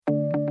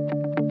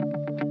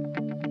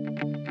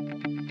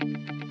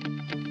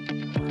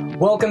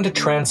Welcome to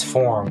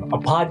Transform, a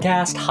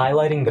podcast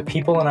highlighting the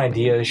people and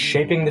ideas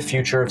shaping the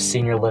future of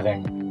senior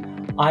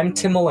living. I'm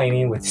Tim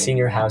Mullaney with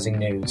Senior Housing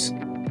News.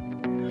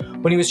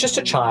 When he was just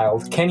a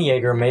child, Ken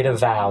Yeager made a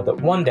vow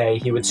that one day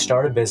he would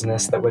start a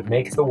business that would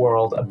make the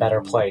world a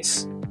better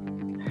place.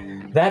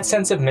 That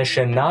sense of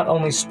mission not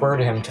only spurred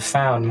him to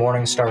found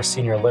Morningstar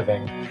Senior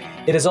Living,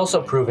 it has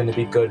also proven to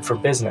be good for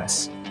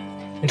business.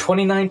 In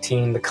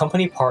 2019, the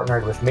company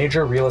partnered with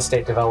major real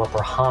estate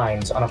developer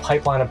Hines on a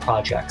pipeline of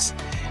projects,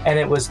 and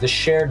it was the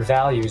shared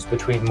values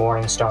between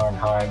Morningstar and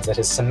Hines that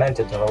has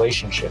cemented the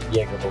relationship,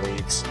 Yeager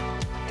believes.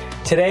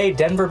 Today,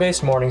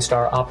 Denver-based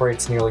Morningstar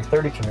operates nearly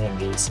 30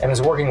 communities and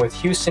is working with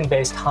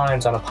Houston-based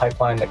Hines on a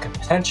pipeline that could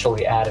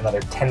potentially add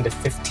another 10 to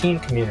 15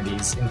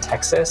 communities in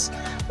Texas,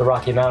 the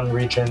Rocky Mountain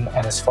region,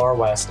 and as far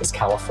west as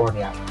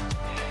California.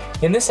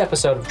 In this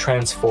episode of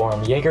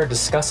Transform, Yeager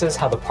discusses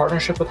how the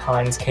partnership with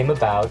Hines came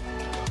about,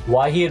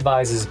 why he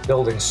advises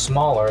building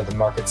smaller than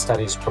market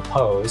studies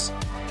propose,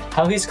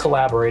 how he's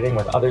collaborating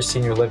with other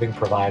senior living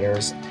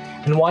providers,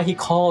 and why he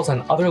calls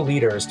on other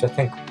leaders to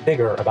think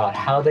bigger about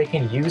how they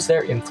can use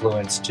their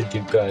influence to do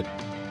good.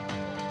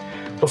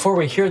 Before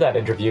we hear that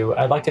interview,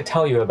 I'd like to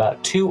tell you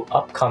about two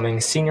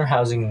upcoming Senior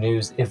Housing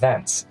News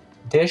events,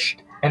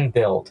 Dished and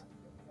Build.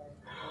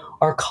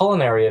 Our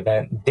culinary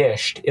event,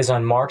 Dished, is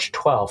on March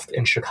 12th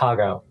in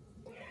Chicago.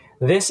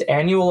 This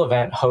annual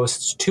event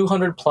hosts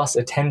 200 plus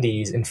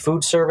attendees in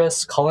food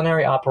service,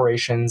 culinary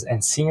operations,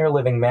 and senior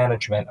living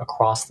management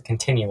across the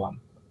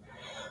continuum.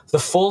 The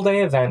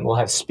full-day event will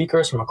have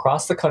speakers from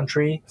across the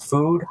country,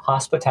 food,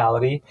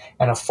 hospitality,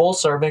 and a full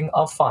serving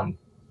of fun.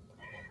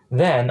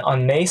 Then,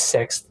 on May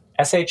 6th,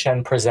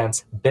 SHN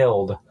presents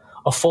Build,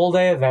 a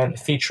full-day event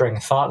featuring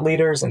thought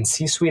leaders and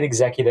C-suite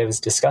executives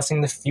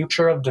discussing the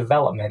future of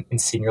development in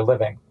senior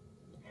living.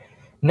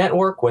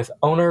 Network with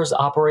owners,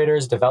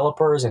 operators,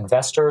 developers,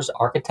 investors,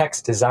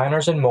 architects,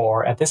 designers, and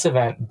more at this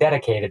event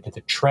dedicated to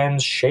the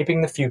trends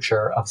shaping the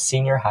future of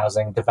senior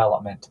housing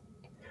development.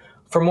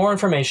 For more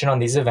information on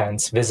these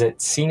events, visit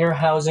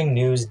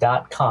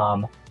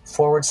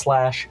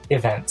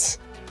seniorhousingnews.com/events.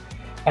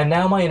 And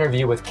now my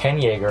interview with Ken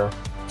Yeager,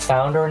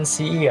 founder and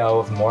CEO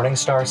of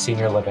Morningstar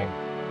Senior Living.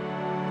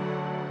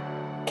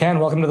 Ken,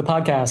 welcome to the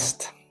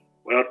podcast.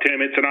 Well,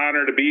 Tim, it's an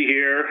honor to be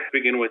here,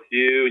 speaking with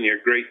you and your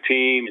great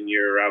team and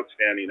your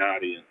outstanding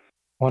audience.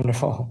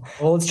 Wonderful.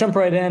 Well, let's jump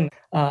right in.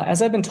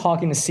 As I've been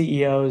talking to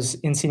CEOs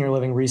in senior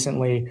living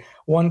recently,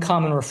 one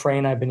common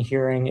refrain I've been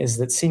hearing is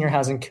that senior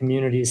housing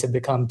communities have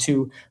become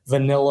too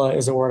vanilla,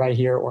 is a word I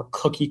hear, or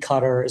cookie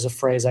cutter is a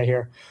phrase I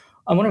hear.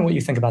 I'm wondering what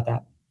you think about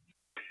that.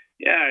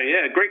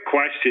 Yeah, great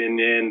question.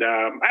 And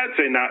I'd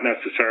say not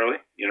necessarily,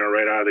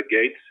 right out of the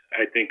gates.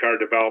 I think our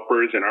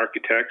developers and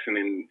architects and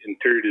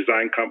interior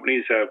design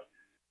companies have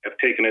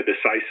taken a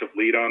decisive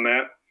lead on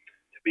that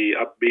to be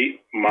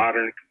upbeat,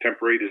 modern,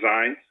 contemporary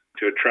designs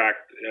to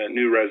attract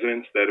new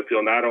residents that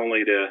appeal not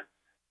only to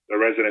the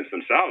residents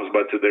themselves,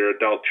 but to their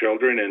adult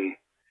children.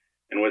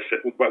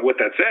 But with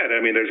that said,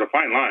 there's a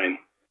fine line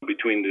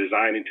between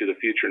designing to the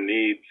future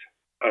needs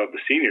of the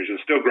seniors and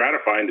still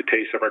gratifying the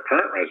taste of our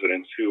current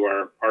residents who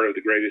are part of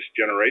the greatest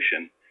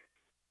generation.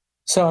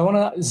 So I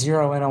want to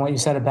zero in on what you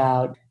said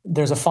about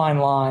there's a fine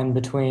line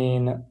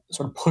between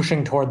sort of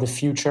pushing toward the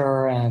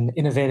future and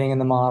innovating in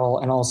the model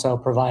and also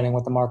providing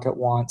what the market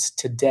wants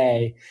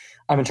today.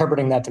 I'm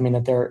interpreting that to mean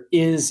that there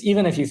is,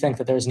 even if you think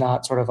that there's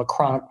not sort of a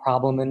chronic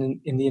problem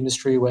in the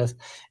industry with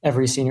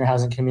every senior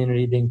housing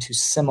community being too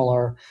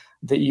similar,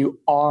 that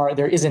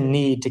there is a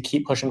need to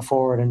keep pushing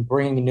forward and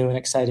bringing new and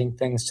exciting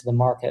things to the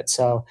market.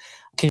 So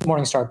keep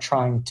Morningstar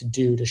trying to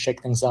do to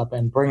shake things up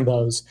and bring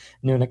those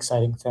new and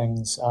exciting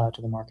things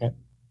to the market?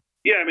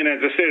 Yeah,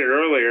 as I stated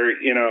earlier,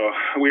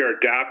 we are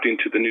adapting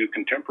to the new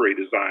contemporary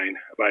design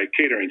by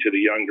catering to the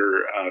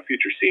younger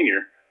future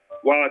senior,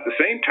 while at the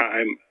same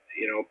time,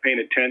 paying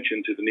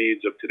attention to the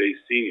needs of today's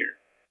senior.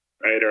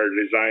 Right, our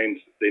designs,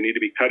 they need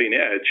to be cutting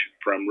edge,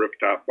 from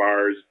rooftop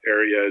bars,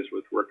 areas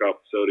with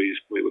workout facilities,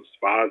 complete with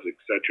spas,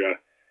 etc.,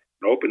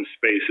 and open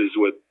spaces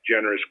with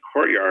generous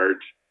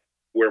courtyards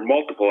where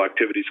multiple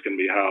activities can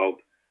be held.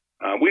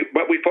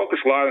 But we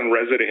focus a lot on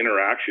resident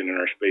interaction in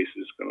our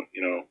spaces,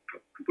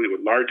 complete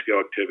with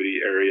large-scale activity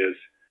areas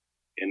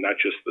and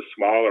not just the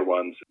smaller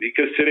ones.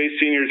 Because today's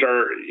seniors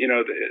are,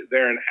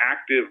 they're an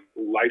active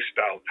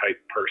lifestyle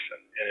type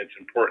person, and it's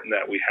important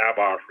that we have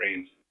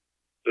offerings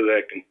so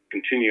they can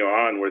continue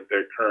on with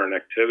their current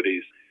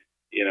activities,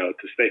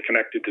 to stay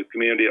connected to the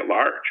community at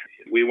large.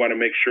 We want to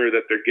make sure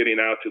that they're getting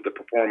out to the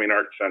Performing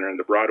Arts Center and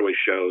the Broadway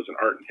shows and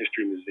art and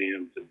history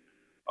museums and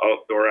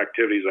outdoor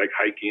activities like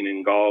hiking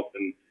and golf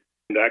and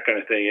that kind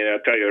of thing. I'll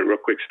tell you a real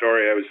quick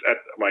story. I was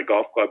at my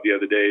golf club the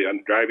other day on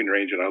the driving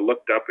range, and I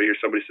looked up. I hear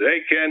somebody say,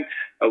 "Hey, Ken,"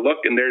 I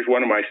look, and there's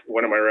one of my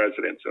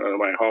residents in one of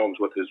my homes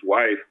with his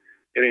wife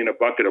hitting a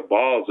bucket of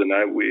balls, and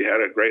we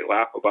had a great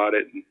laugh about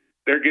it. And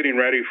they're getting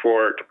ready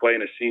to play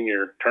in a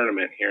senior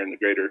tournament here in the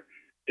greater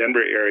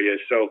Denver area.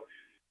 So,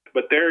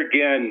 but there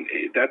again,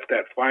 that's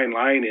that fine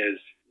line is,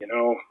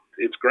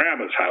 it's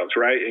grandma's house,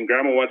 right? And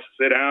grandma wants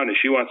to sit down and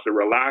she wants to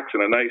relax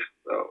in a nice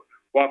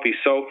fluffy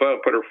sofa,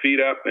 put her feet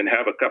up and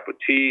have a cup of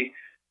tea.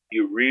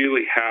 You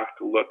really have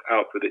to look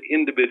out for the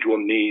individual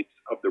needs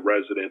of the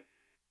resident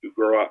who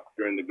grew up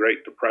during the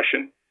Great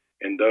Depression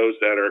and those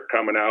that are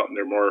coming out and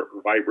they're more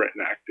vibrant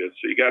and active.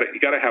 So you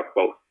got to have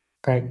both.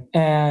 Great.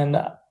 And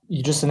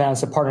you just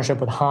announced a partnership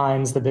with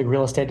Hines, the big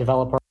real estate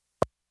developer.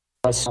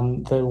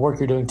 The work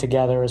you're doing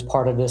together is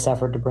part of this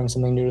effort to bring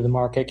something new to the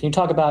market. Can you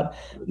talk about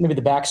maybe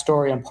the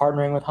backstory on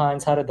partnering with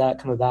Hines? How did that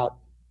come about?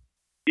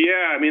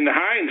 Yeah, the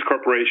Hines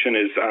Corporation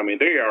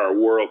they are a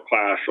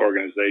world-class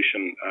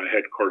organization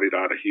headquartered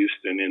out of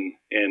Houston.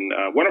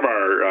 And one of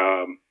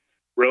our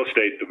real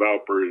estate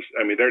developers,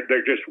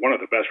 they're just one of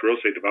the best real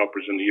estate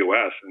developers in the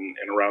U.S.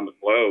 and around the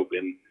globe.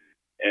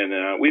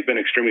 And we've been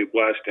extremely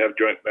blessed to have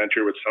joint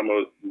venture with some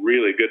of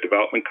really good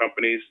development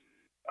companies.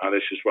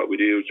 This is what we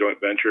do,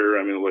 joint venture.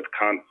 With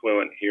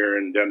Confluent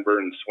here in Denver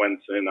and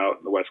Swenson out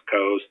in the West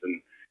Coast, and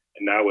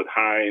now with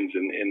Hines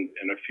and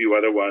a few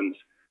other ones,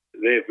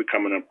 they've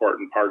become an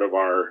important part of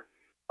our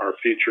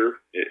future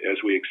as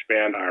we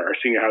expand our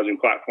senior housing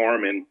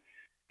platform. And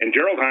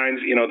Gerald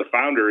Hines, the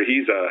founder,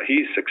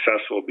 he's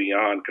successful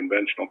beyond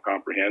conventional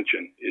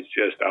comprehension. It's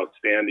just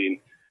outstanding.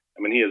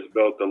 He has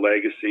built a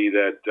legacy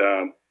that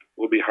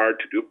will be hard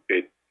to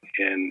duplicate,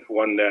 and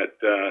one that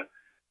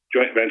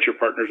joint venture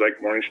partners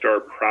like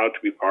Morningstar are proud to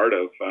be part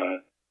of.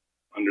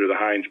 Under the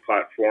Hines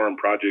platform,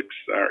 projects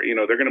are,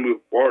 they're going to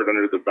move forward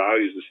under the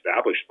values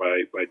established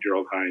by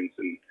Gerald Hines,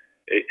 and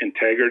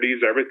integrity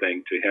is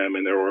everything to him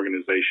and their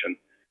organization.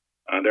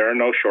 There are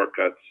no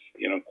shortcuts.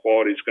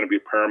 Quality is going to be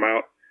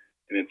paramount,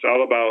 and it's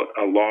all about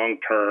a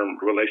long-term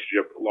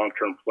relationship,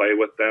 long-term play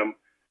with them.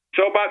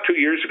 So about 2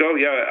 years ago,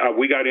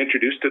 we got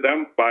introduced to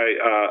them by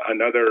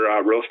another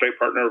real estate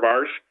partner of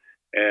ours.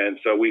 And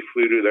so we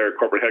flew to their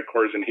corporate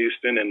headquarters in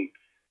Houston,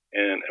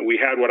 and we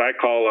had what I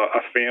call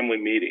a family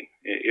meeting.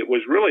 It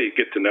was really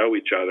get to know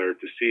each other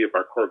to see if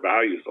our core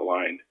values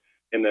aligned.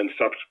 And then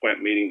subsequent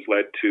meetings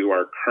led to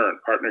our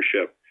current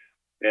partnership.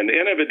 And at the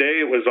end of the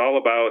day, it was all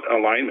about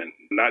alignment,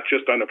 not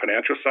just on the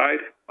financial side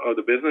of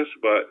the business,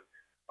 but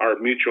our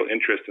mutual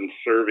interest in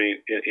serving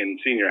in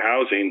senior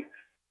housing,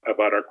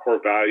 about our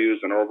core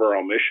values and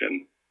overall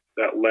mission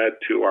that led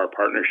to our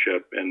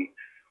partnership. And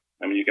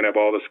you can have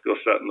all the skill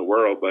set in the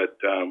world, but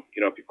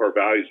if your core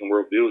values and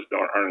worldviews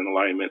aren't in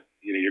alignment,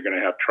 you're going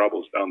to have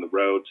troubles down the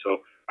road. So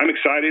I'm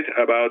excited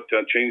about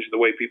changing the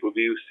way people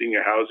view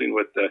senior housing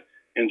with the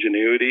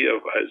ingenuity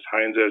of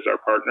Hines as our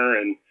partner.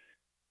 And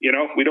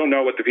we don't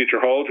know what the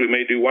future holds. We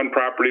may do one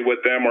property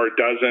with them or a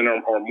dozen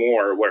or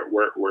more.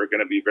 We're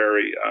going to be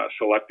very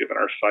selective in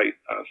our site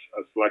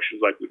selections,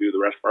 like we do the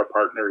rest of our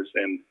partners.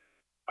 And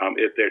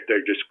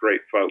they're just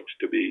great folks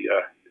to be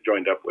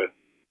joined up with.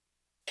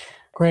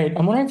 Great.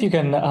 I'm wondering if you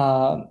can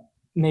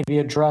maybe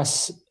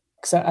address,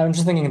 because I'm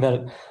just thinking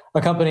that a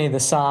company the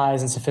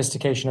size and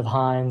sophistication of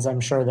Hines, I'm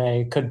sure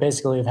they could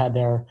basically have had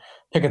their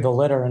pick of the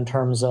litter in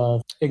terms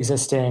of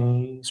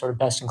existing sort of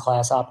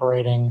best-in-class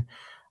operating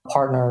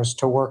partners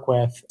to work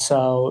with.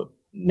 So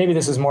maybe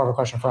this is more of a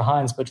question for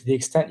Hines, but to the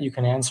extent you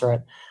can answer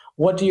it,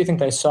 what do you think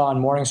they saw in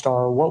Morningstar,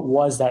 or what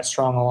was that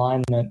strong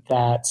alignment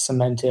that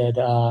cemented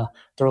the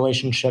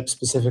relationship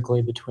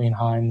specifically between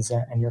Hines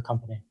and your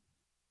company?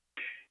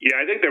 Yeah,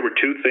 I think there were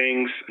two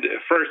things.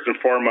 First and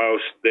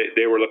foremost,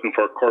 they were looking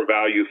for a core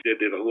value. They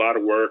did a lot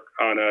of work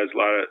on us,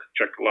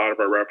 checked a lot of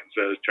our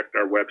references, checked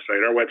our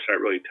website. Our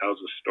website really tells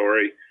a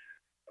story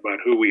about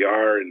who we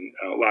are, and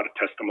a lot of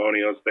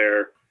testimonials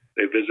there.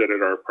 They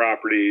visited our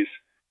properties,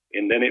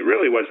 and then it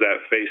really was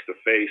that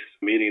face-to-face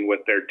meeting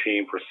with their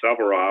team for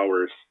several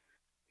hours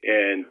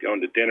and going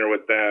to dinner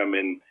with them.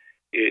 And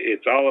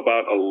it's all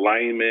about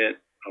alignment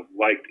of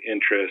like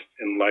interest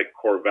and like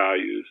core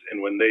values.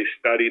 And when they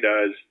studied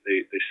us,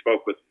 they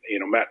spoke with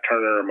Matt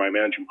Turner, my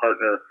managing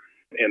partner,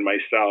 and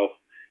myself.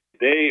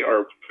 They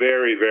are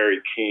very,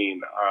 very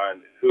keen on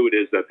who it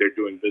is that they're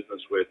doing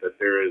business with, that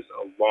there is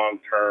a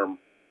long-term,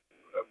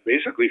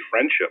 basically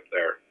friendship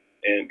there.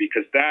 And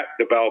because that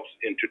develops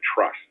into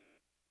trust.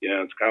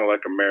 It's kind of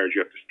like a marriage.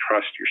 You have to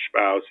trust your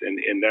spouse,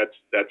 and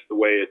that's the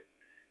way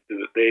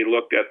they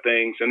looked at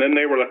things. And then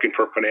they were looking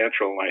for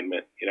financial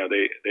alignment.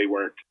 They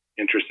weren't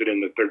interested in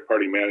the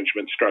third-party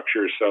management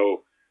structure.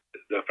 So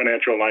the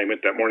financial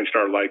alignment that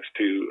Morningstar likes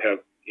to have,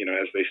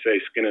 as they say,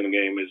 skin in the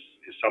game is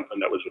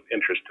something that was of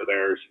interest to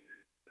theirs.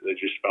 They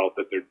just felt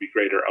that there'd be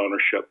greater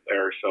ownership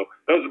there. So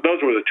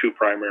those were the two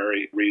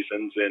primary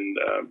reasons. And,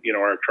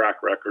 our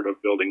track record of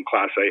building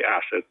Class A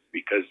assets,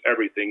 because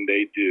everything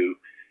they do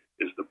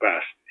is the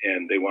best.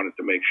 And they wanted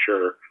to make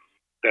sure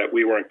that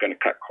we weren't going to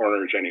cut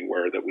corners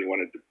anywhere, that we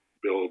wanted to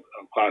build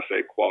Class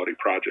A quality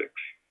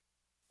projects.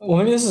 Well,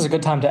 maybe this is a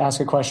good time to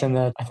ask a question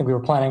that I think we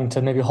were planning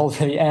to maybe hold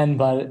for the end,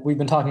 but we've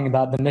been talking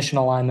about the mission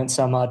alignment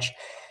so much.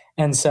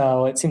 And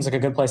so it seems like a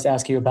good place to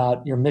ask you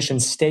about your mission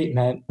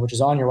statement, which is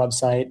on your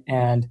website.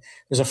 And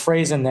there's a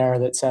phrase in there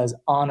that says,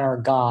 honor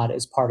God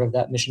as part of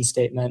that mission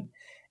statement.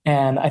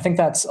 And I think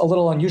that's a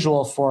little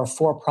unusual for a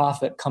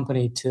for-profit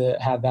company to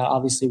have that.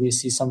 Obviously, we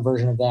see some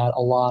version of that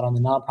a lot on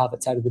the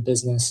nonprofit side of the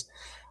business.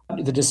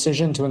 the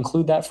decision to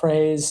include that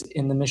phrase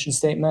in the mission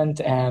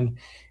statement? And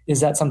is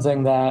that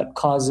something that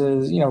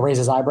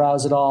raises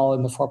eyebrows at all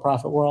in the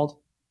for-profit world?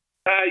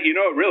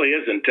 It really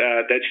isn't.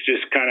 That's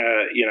just kind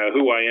of,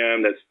 who I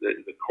am. That's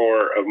the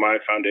core of my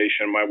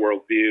foundation, my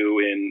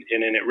worldview. And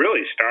it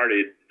really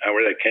started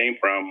where that came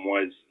from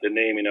was the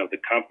naming of the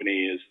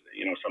company is,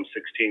 some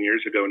 16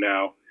 years ago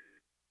now.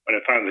 When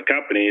I founded the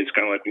company, it's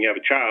kind of like when you have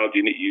a child,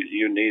 you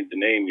need to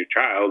name your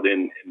child.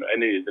 And I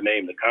needed to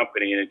name the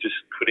company, and it just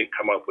couldn't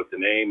come up with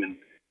the name. And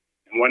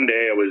one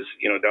day I was,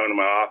 down in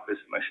my office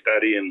in my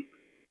study, and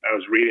I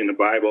was reading the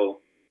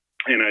Bible.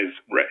 And I was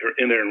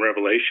in there in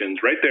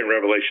Revelations, right there in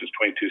Revelations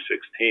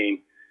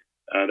 22:16,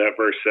 that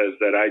verse says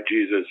that I,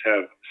 Jesus,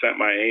 have sent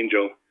my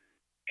angel,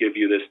 give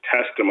you this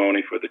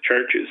testimony for the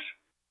churches,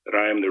 that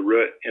I am the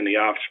root and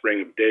the offspring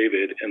of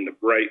David and the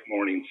bright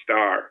morning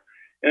star.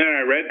 And then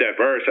I read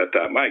that verse, I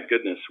thought, my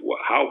goodness,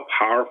 how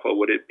powerful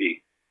would it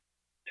be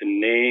to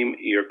name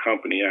your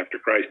company after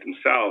Christ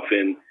himself?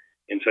 And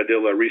so I did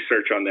a little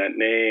research on that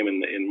name,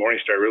 and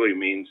Morning Star really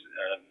means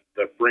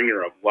the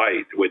bringer of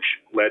light, which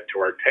led to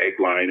our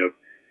tagline of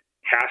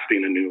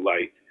casting a new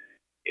light.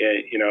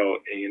 And,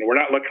 we're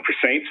not looking for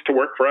saints to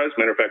work for us.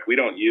 Matter of fact, we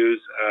don't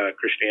use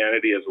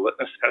Christianity as a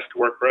litmus test to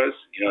work for us.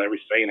 Every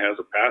saint has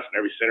a past and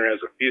every sinner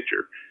has a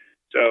future.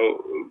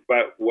 So,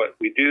 but what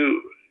we do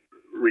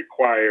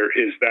require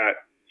is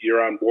that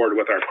you're on board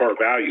with our core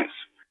values.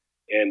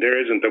 And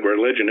there isn't a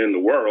religion in the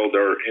world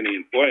or any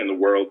employee in the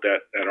world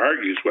that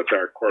argues with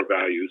our core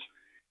values.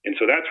 And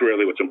so that's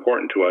really what's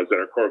important to us, that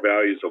our core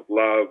values of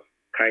love,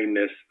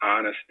 kindness,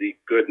 honesty,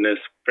 goodness,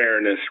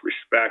 fairness,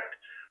 respect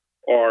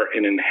are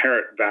an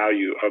inherent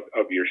value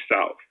of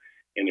yourself.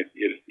 And if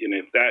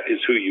that is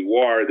who you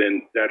are,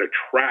 then that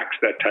attracts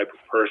that type of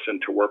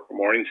person to work for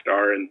Morning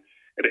Star. And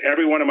at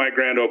every one of my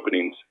grand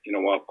openings,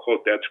 I'll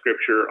quote that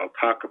scripture. I'll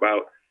talk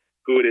about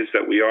who it is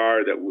that we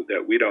are,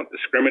 that we don't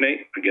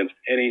discriminate against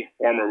any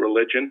form of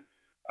religion.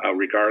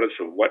 Regardless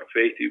of what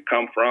faith you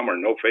come from or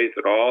no faith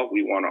at all,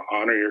 we want to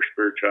honor your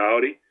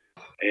spirituality.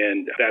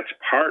 And that's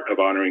part of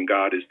honoring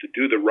God, is to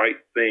do the right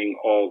thing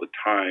all the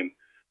time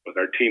with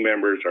our team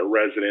members, our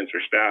residents, our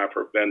staff,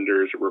 our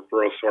vendors, our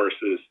referral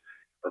sources,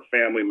 our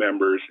family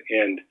members.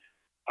 And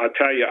I'll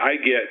tell you, I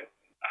get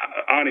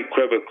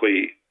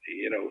unequivocally,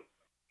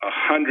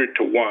 100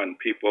 to 1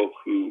 people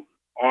who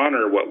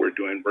honor what we're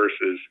doing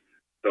versus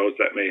those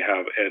that may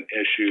have an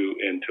issue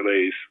in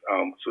today's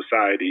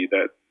society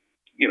that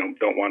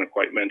don't want to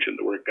quite mention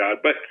the word God.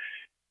 But,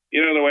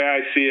 the way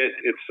I see it,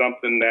 it's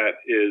something that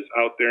is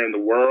out there in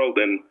the world,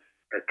 and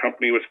our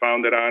company was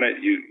founded on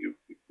it. You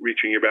reach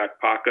in your back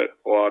pocket,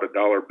 pull out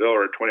 $1 bill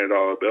or a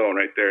 $20 bill, and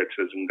right there it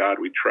says, "In God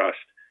we trust."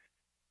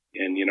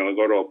 And,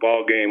 go to a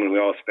ball game and we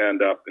all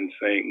stand up and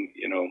sing,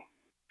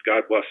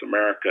 "God bless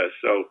America."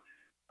 So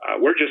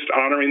we're just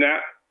honoring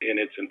that, and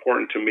it's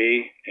important to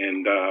me.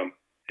 And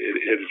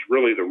it is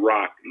really the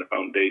rock and the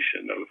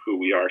foundation of who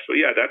we are. So,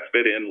 yeah, that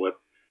fit in with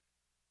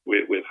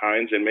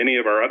Heinz and many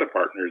of our other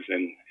partners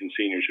and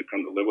seniors who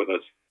come to live with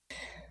us.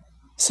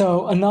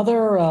 So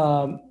another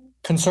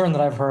concern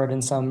that I've heard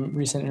in some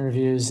recent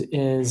interviews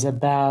is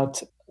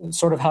about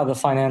sort of how the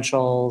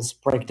financials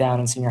break down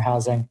in senior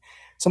housing.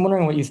 So I'm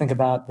wondering what you think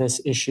about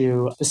this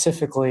issue,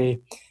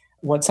 specifically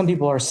what some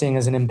people are seeing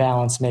as an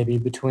imbalance maybe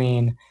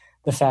between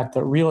the fact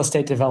that real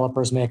estate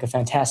developers make a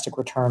fantastic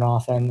return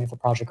often if a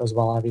project goes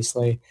well,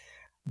 obviously,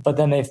 but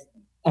then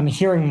I'm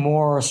hearing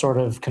more sort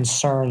of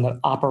concern that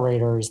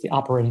operators, the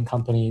operating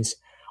companies,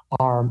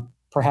 are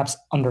perhaps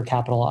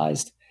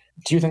undercapitalized.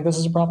 Do you think this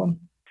is a problem?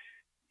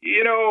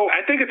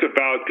 I think it's a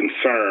valid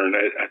concern.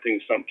 I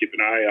think it's something to keep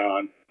an eye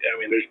on. I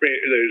mean,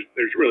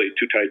 there's really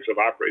two types of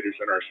operators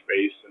in our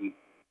space, and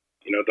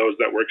those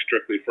that work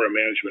strictly for a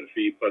management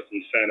fee plus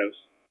incentives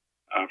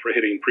for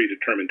hitting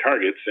predetermined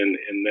targets, and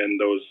then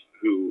those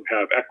who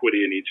have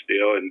equity in each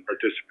deal and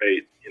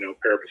participate,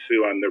 pari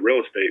passu on the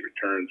real estate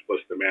returns plus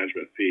the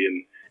management fee.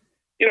 And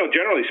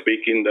generally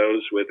speaking,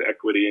 those with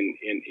equity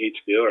in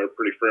each deal are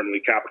pretty firmly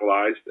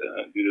capitalized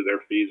due to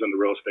their fees on the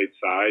real estate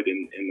side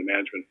and the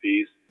management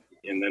fees.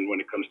 And then when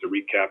it comes to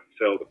recap and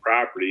sale of the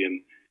property, and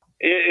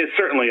it's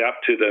certainly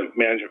up to the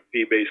management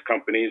fee-based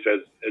companies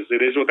as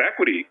it is with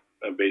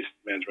equity-based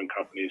management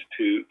companies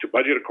to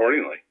budget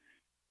accordingly.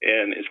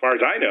 And as far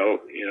as I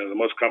know, the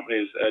most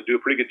companies do a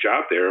pretty good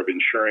job there of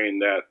ensuring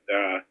that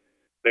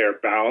they are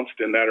balanced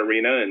in that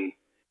arena.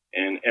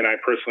 And I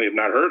personally have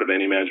not heard of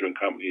any management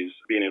companies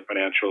being in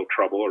financial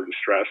trouble or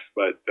distress.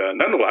 But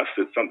nonetheless,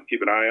 it's something to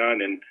keep an eye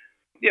on. And,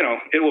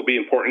 it will be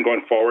important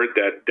going forward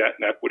that debt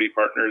and equity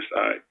partners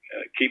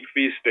keep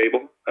fees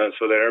stable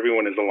so that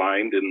everyone is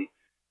aligned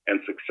and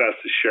success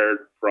is shared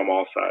from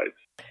all sides.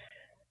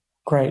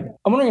 Great.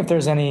 I'm wondering if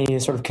there's any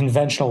sort of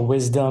conventional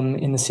wisdom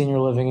in the senior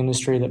living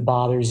industry that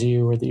bothers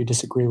you or that you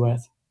disagree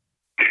with.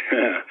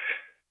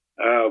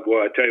 Oh,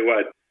 boy, I tell you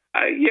what.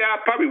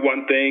 Probably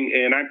one thing,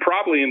 and I'm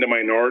probably in the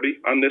minority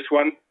on this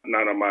one.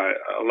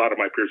 A lot of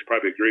my peers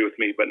probably agree with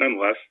me, but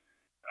nonetheless,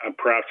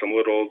 perhaps I'm a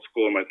little old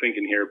school in my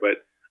thinking here,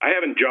 but I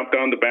haven't jumped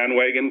on the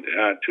bandwagon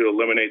to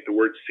eliminate the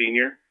word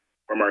senior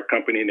from our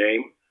company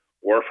name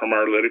or from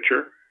our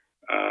literature.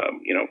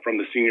 From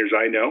the seniors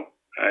I know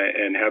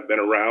and have been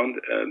around,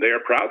 they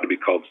are proud to be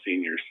called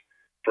seniors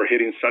for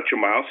hitting such a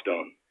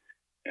milestone.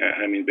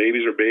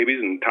 Babies are babies,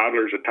 and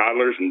toddlers are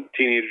toddlers, and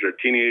teenagers are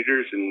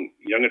teenagers, and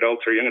young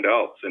adults are young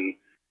adults. And,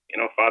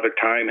 Father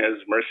Time has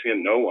mercy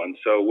on no one.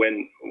 So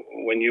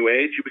when you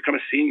age, you become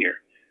a senior.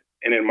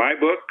 And in my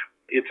book,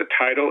 it's a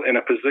title and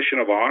a position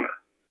of honor,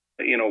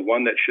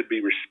 one that should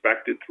be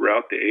respected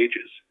throughout the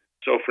ages.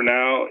 So for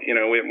now,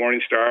 we at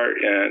Morningstar,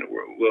 and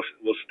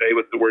we'll stay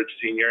with the word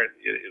senior.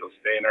 It'll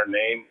stay in our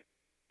name.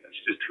 That's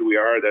just who we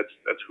are.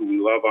 That's who we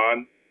love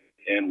on,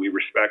 and we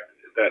respect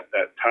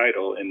that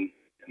title. And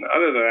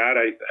other than that,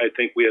 I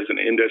think we as an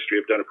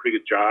industry have done a pretty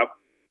good job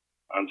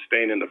on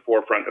staying in the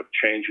forefront of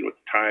changing with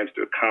the times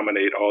to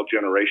accommodate all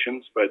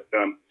generations. But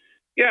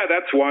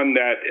that's one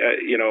that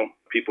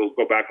people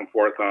go back and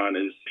forth on: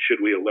 is should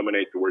we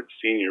eliminate the word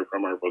senior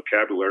from our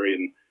vocabulary?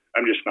 And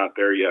I'm just not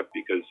there yet,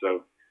 because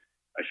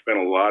I spent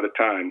a lot of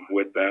time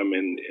with them,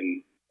 and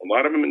a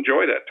lot of them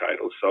enjoy that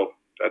title. So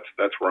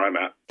that's where I'm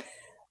at.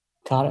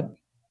 Got it.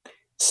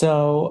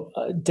 So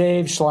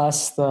Dave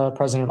Schloss, the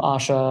president of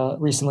ASHA,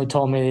 recently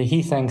told me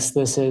he thinks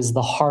this is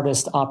the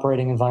hardest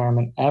operating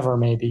environment ever,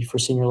 maybe, for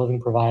senior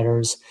living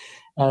providers.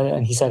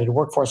 And he cited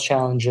workforce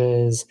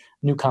challenges,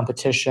 new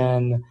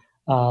competition,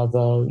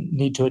 the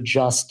need to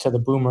adjust to the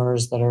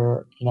boomers that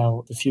are,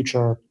 the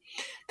future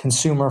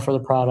consumer for the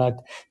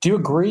product. Do you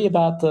agree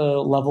about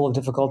the level of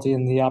difficulty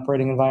in the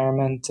operating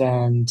environment?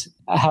 And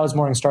how has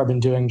Morningstar been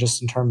doing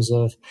just in terms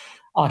of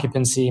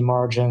occupancy,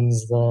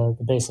 margins, the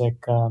basic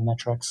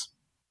metrics?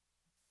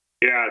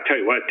 Yeah, I'll tell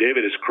you what,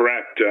 David is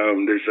correct.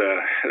 There's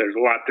a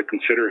lot to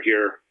consider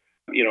here.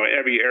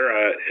 Every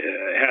era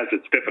has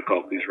its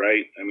difficulties,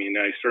 right?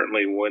 I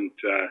certainly wouldn't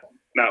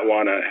not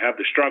want to have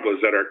the struggles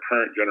that our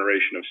current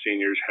generation of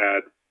seniors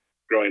had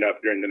growing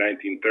up during the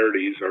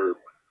 1930s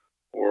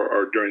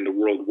or during the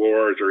World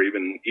Wars, or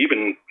even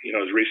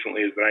as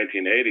recently as the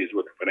 1980s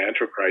with the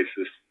financial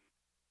crisis.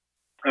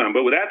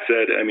 But with that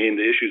said,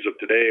 the issues of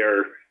today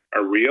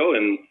are real,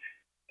 and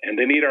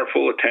they need our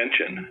full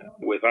attention.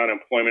 With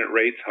unemployment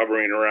rates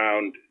hovering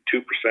around 2%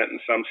 in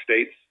some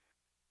states,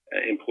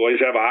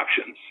 employees have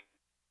options,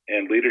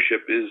 and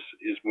leadership is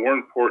more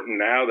important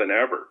now than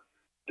ever.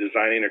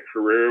 Designing a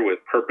career with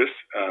purpose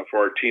for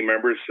our team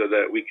members so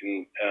that we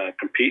can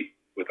compete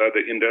with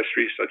other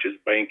industries such as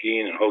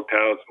banking and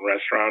hotels and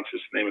restaurants,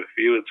 just to name a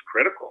few, it's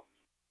critical.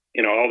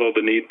 Although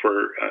the need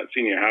for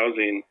senior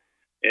housing,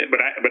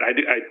 but I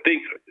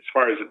think as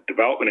far as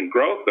development and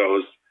growth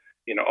goes,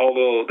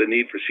 although the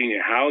need for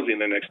senior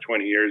housing in the next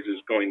 20 years is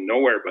going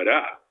nowhere but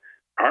up,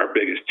 our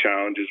biggest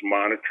challenge is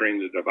monitoring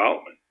the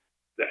development.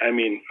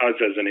 Us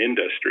as an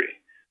industry,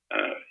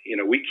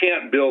 we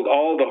can't build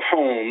all the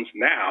homes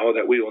now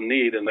that we will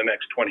need in the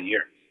next 20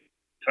 years.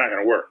 It's not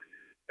going to work.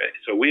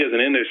 So we as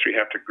an industry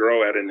have to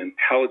grow at an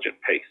intelligent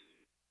pace.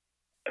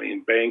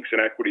 Banks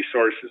and equity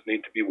sources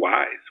need to be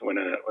wise when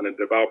a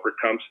developer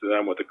comes to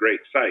them with a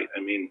great site.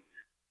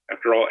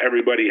 After all,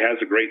 everybody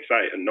has a great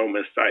site, a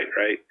no-miss site,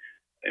 right?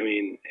 And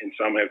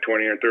some have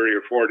 20 or 30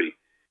 or 40.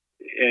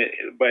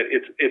 But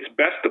it's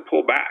best to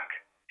pull back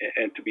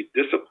and to be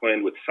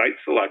disciplined with site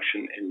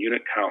selection and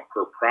unit count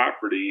per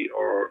property,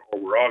 or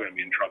we're all going to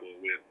be in trouble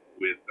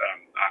with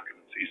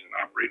occupancies and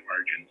operating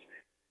margins.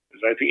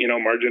 Because I think,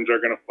 margins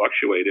are going to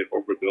fluctuate if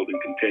overbuilding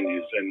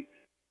continues. And,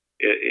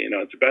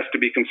 it's best to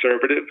be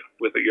conservative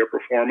with your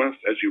performance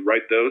as you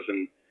write those,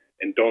 and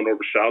don't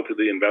oversell to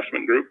the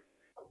investment group.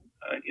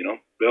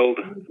 Build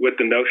with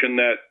the notion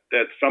that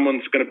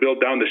someone's going to build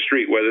down the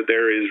street, whether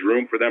there is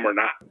room for them or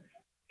not.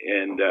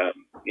 And,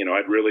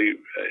 I'd really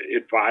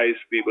advise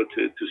people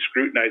to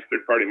scrutinize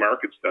third-party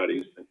market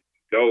studies and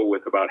go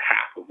with about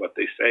half of what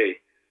they say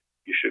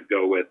you should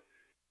go with.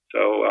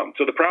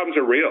 So the problems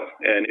are real,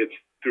 and it's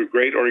through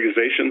great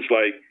organizations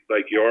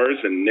like yours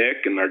and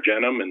Nick and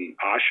Argenum and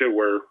ASHA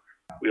where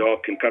we all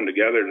can come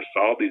together to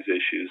solve these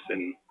issues.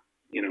 And,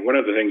 one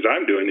of the things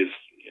I'm doing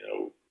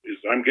is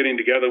I'm getting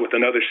together with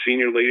another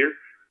senior leader,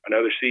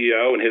 another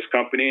CEO and his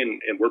company,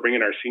 and we're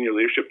bringing our senior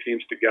leadership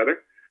teams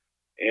together.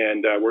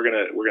 And we're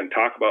gonna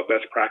talk about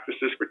best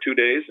practices for 2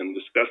 days and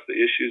discuss the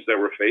issues that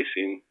we're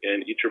facing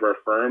in each of our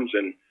firms.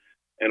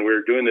 And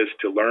we're doing this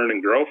to learn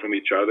and grow from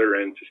each other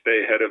and to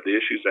stay ahead of the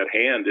issues at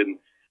hand and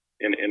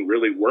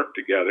really work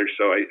together.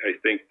 So I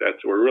think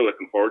we're really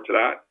looking forward to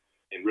that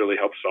and really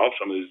help solve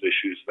some of these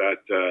issues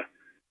that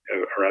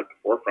are at the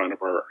forefront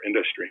of our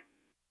industry.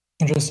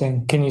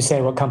 Interesting. Can you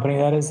say what company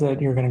that is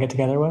that you're going to get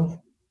together with?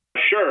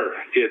 Sure.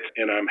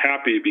 And I'm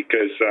happy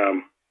because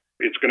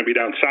it's going to be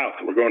down south.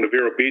 We're going to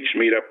Vero Beach to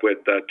meet up with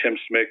Tim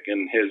Smick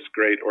and his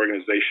great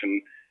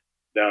organization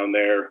down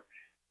there.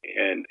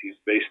 And he's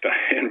based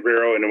in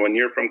Vero. And when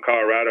you're from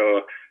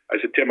Colorado, I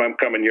said, Tim, I'm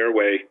coming your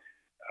way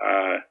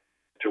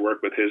to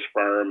work with his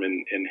firm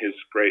and his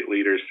great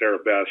leaders. Sarah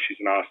Beth, she's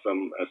an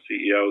awesome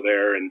CEO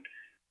there. And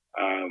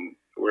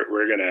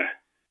we're going to,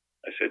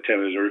 I said, Tim,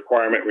 there's a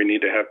requirement. We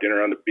need to have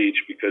dinner on the beach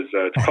because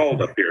it's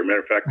cold up here. Matter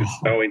of fact, it's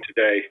snowing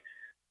today.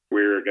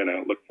 We're going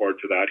to look forward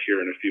to that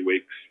here in a few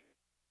weeks.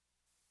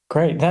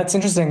 Great. That's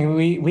interesting.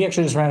 We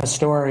actually just ran a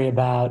story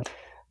about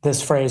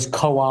this phrase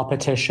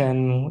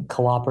co-opetition,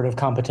 cooperative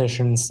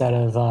competition instead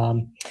of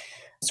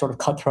sort of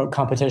cutthroat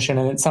competition.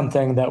 And it's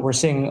something that we're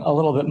seeing a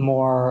little bit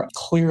more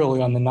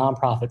clearly on the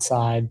nonprofit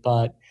side.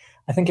 But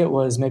I think it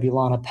was maybe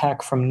Lana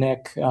Peck from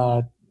NIC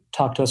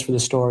talked to us for the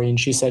story, and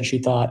she said she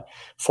thought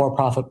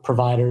for-profit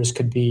providers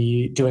could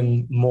be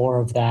doing more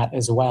of that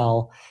as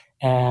well.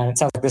 And it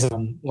sounds like this is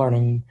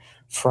learning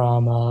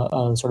from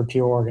a sort of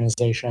peer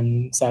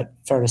organization. Is that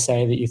fair to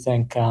say that you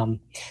think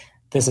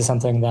this is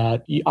something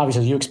that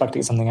obviously you expect to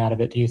get something out of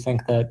it? Do you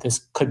think that this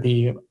could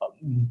be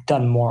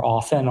done more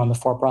often on the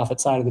for-profit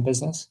side of the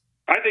business?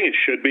 I think it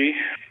should be.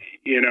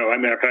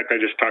 Matter of fact, I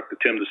just talked to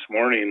Tim this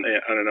morning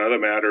on another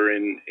matter,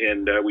 and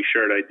we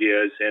shared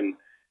ideas. And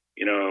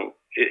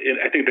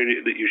I think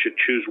that you should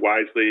choose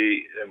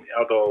wisely.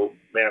 Although,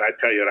 man, I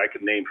tell you, I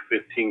could name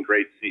 15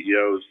 great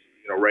CEOs.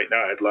 Right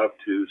now, I'd love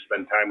to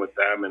spend time with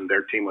them and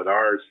their team with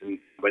ours.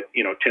 But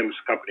Tim's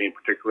company in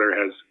particular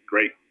has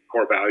great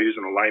core values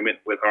and alignment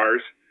with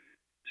ours.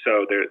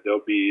 So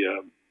there'll be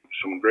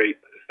some great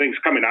things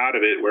coming out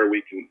of it where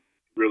we can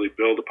really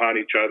build upon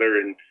each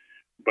other.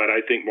 But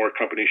I think more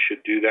companies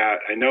should do that.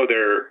 I know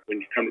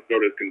when you go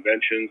to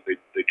conventions,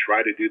 they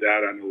try to do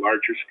that on a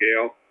larger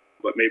scale.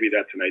 But maybe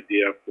that's an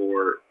idea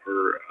for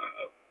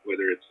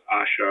whether it's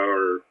ASHA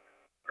or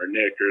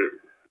NIC, or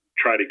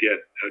try to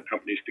get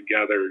companies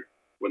together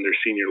when their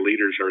senior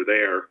leaders are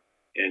there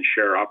and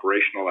share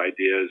operational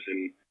ideas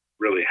and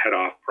really head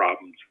off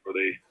problems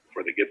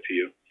before they get to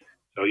you.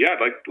 So yeah,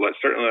 I'd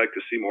certainly like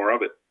to see more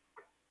of it.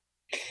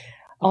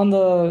 On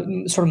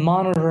the sort of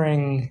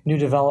monitoring new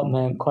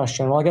development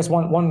question, well, I guess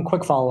one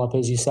quick follow-up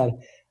is you said,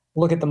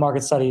 look at the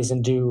market studies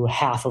and do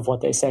half of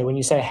what they say. When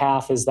you say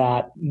half, is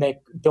that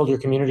build your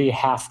community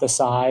half the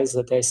size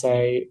that they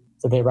say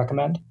that they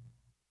recommend?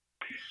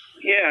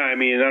 Yeah, I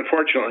mean,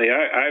 unfortunately,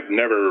 I've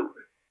never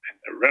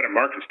read a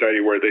market study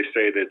where they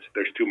say that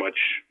there's too much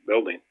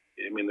building.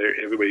 I mean,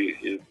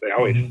 they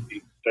always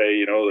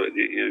say,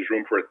 there's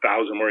room for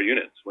 1,000 more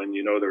units when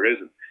there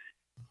isn't.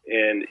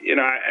 And,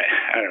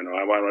 I don't know.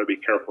 I want to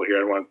be careful here. I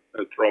don't want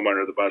to throw them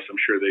under the bus.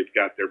 I'm sure they've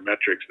got their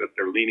metrics that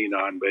they're leaning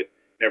on, but it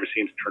never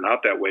seems to turn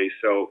out that way.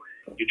 So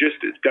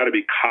it's got to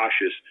be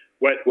cautious.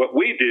 What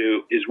we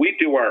do is we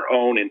do our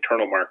own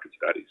internal market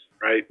studies,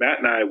 right? Matt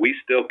and I, we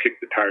still kick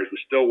the tires.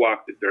 We still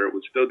walk the dirt.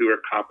 We still do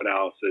our comp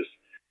analysis.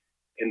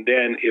 And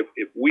then if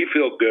we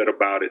feel good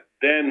about it,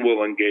 then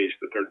we'll engage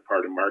the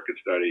third-party market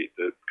study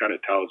that kind of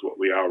tells what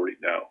we already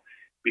know,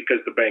 because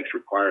the banks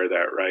require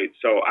that, right?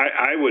 So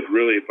I would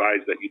really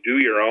advise that you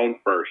do your own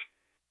first.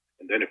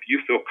 And then if you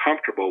feel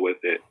comfortable with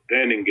it,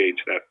 then engage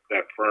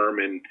that firm.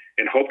 And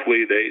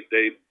hopefully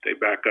they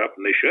back up,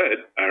 and they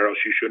should, or else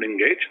you should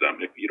engage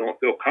them. If you don't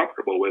feel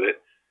comfortable with it,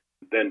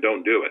 then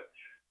don't do it.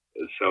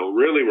 So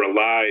really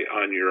rely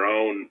on your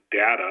own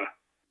data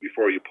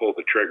before you pull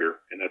the trigger.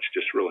 And that's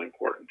just really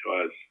important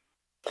to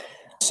us.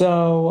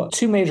 So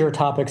two major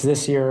topics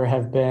this year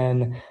have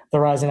been the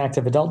rise in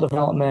active adult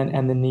development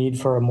and the need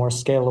for a more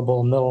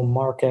scalable middle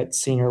market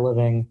senior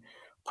living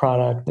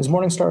product. Is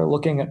Morningstar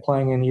looking at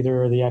playing in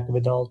either the active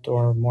adult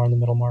or more in the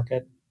middle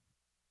market?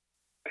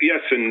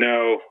 Yes and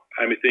no.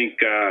 I think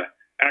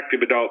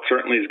active adult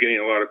certainly is getting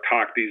a lot of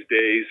talk these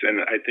days,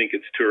 and I think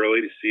it's too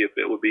early to see if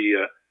it will be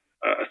a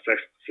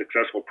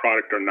successful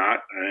product or not.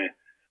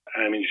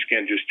 I mean, you just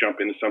can't just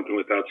jump into something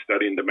without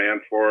studying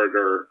demand for it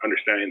or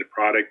understanding the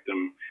product.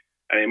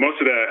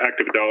 Most of the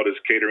active adult is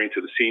catering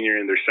to the senior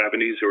in their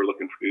 70s who are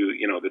looking for,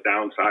 to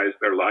downsize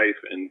their life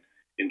and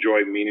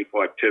enjoy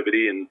meaningful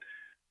activity.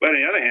 But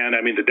on the other hand,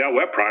 I mean, the Del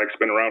Webb product's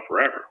been around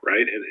forever,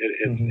 right?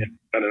 It's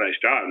done a nice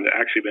job. And they've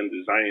actually been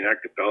designing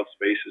active adult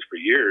spaces for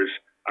years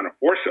on a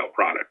for-sale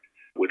product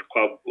with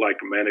club-like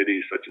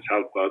amenities such as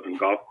health clubs and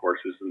golf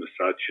courses and the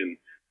such. And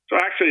so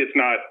actually it's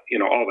not,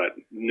 all that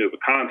new of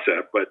a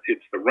concept, but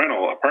it's the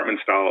rental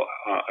apartment-style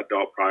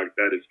adult product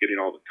that is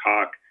getting all the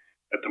talk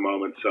at the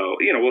moment. So,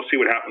 we'll see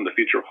what happens the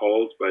future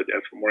holds. But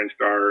as for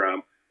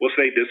Morningstar, we'll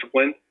stay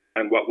disciplined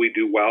on what we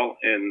do well,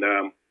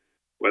 and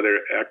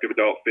whether active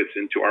adult fits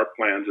into our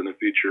plans in the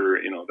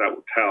future, that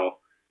will tell.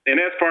 And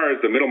as far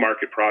as the middle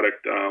market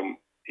product,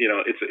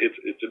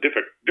 it's a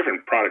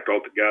different product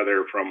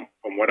altogether. From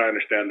what I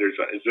understand,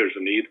 there's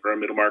a need for a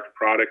middle market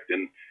product,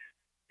 and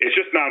it's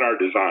just not our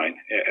design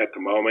at the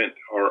moment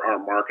or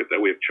our market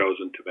that we have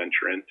chosen to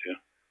venture into.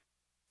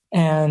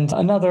 And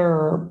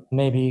another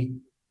maybe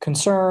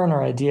concern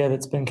or idea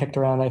that's been kicked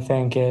around, I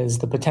think, is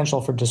the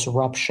potential for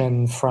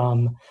disruption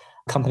from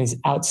companies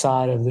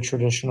outside of the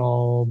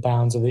traditional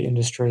bounds of the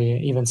industry,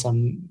 even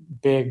some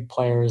big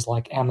players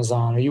like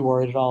Amazon. Are you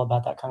worried at all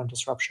about that kind of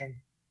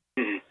disruption?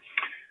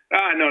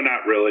 No,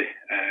 not really.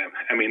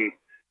 I mean,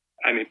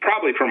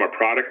 probably from a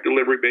product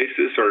delivery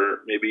basis, or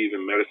maybe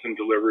even medicine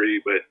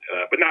delivery, but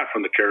not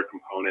from the care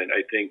component.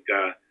 I think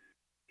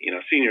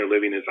senior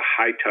living is a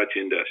high touch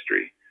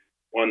industry,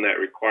 one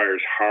that requires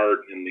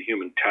heart and the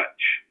human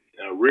touch,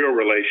 real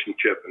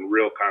relationship and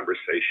real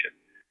conversation.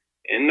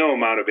 And no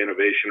amount of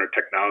innovation or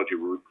technology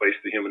will replace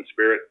the human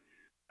spirit.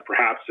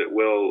 Perhaps it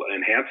will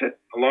enhance it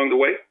along the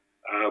way,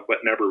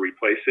 but never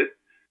replace it.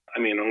 I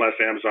mean, unless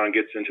Amazon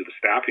gets into the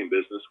staffing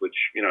business, which,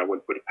 I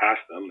wouldn't put it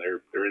past them.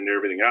 They're into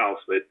everything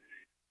else. But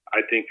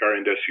I think our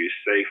industry is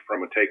safe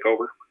from a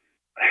takeover.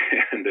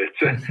 And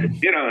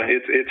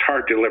it's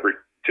hard to deliver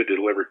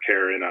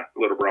care in a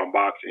little brown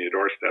box on your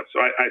doorstep. So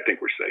I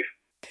think we're safe.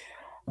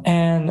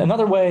 And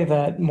another way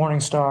that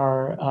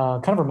Morningstar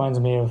kind of reminds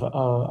me of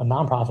a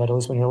nonprofit, at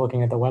least when you're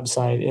looking at the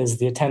website, is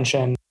the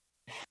attention.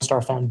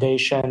 Morningstar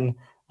Foundation.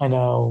 I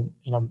know,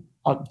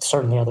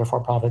 certainly other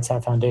for-profits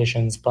have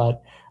foundations,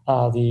 but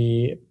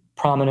the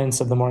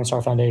prominence of the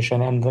Morningstar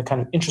Foundation and the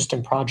kind of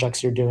interesting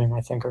projects you're doing,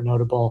 I think, are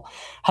notable.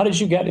 How did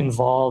you get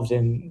involved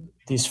in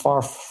these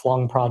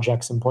far-flung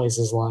projects in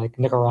places like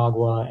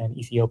Nicaragua and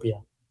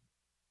Ethiopia?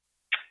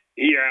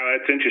 Yeah,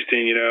 that's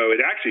interesting.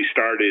 It actually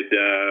started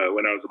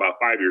when I was about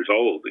 5 years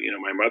old.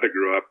 My mother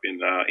grew up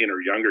in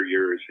her younger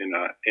years in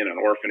an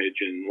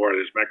orphanage in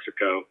Juarez,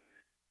 Mexico.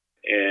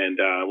 And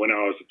when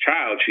I was a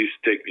child, she used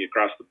to take me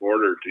across the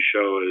border to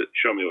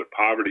show me what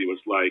poverty was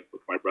like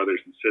with my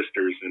brothers and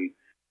sisters. And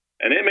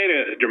it made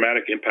a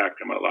dramatic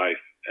impact on my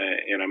life.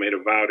 And I made a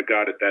vow to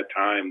God at that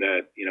time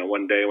that,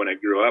 one day when I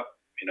grew up,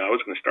 I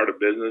was going to start a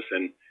business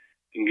and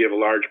give a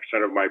large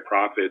percent of my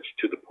profits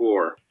to the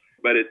poor.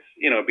 But it's,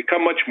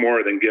 become much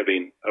more than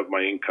giving of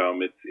my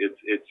income.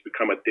 It's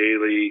become a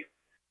daily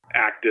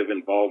active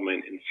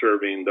involvement in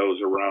serving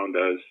those around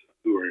us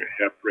who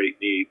have great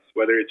needs,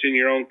 whether it's in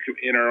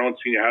our own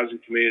senior housing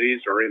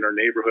communities or in our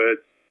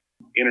neighborhoods,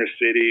 inner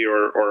city,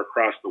 or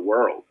across the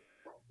world.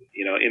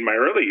 In my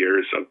early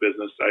years of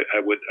business,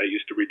 I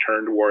used to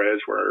return to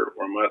Juarez, where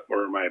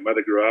my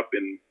mother grew up,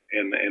 and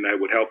I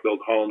would help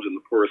build homes in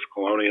the poorest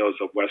colonials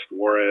of West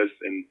Juarez.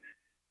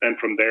 And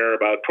from there,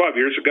 about 12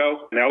 years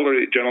ago, an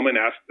elderly gentleman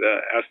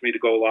asked me to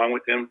go along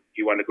with him.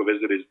 He wanted to go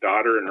visit his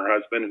daughter and her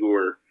husband, who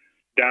were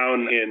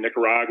down in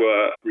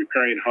Nicaragua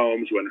repairing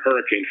homes when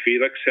Hurricane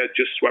Felix had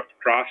just swept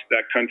across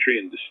that country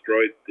and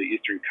destroyed the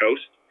eastern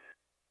coast.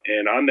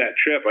 And on that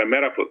trip, I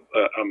met up with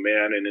a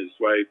man and his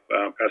wife,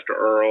 Pastor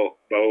Earl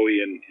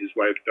Bowie, and his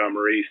wife,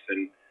 Damaris,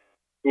 and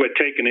who had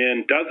taken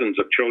in dozens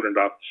of children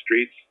off the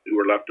streets who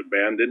were left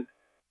abandoned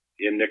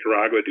in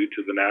Nicaragua due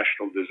to the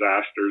national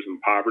disasters and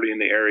poverty in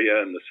the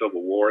area and the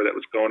civil war that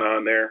was going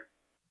on there.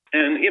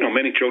 And,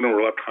 many children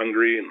were left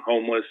hungry and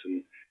homeless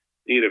and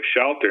in need of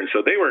shelter. And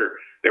so they were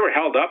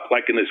held up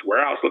like in this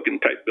warehouse-looking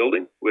type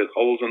building with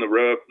holes in the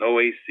roof, no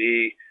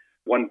AC,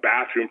 one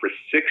bathroom for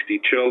 60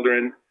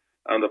 children.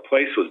 The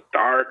place was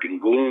dark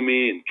and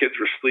gloomy, and kids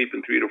were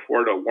sleeping 3 to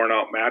 4 to a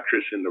worn-out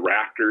mattress in the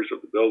rafters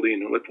of the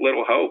building with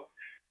little hope.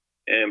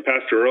 And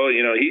Pastor Earl,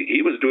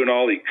 he was doing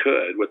all he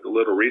could with the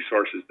little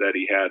resources that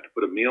he had to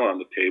put a meal on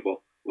the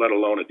table, let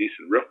alone a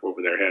decent roof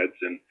over their heads.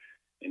 And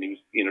he was,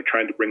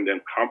 trying to bring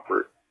them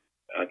comfort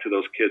to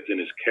those kids in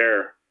his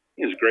care.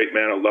 He was a great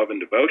man of love and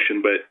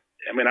devotion. But,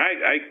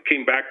 I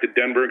came back to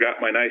Denver,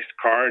 got my nice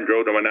car, and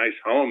drove to my nice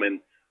home,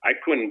 and I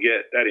couldn't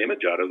get that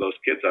image out of those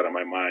kids out of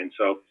my mind.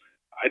 So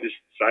I just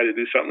decided to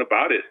do something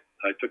about it.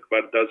 I took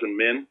about a dozen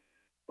men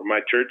from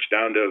my church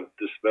down to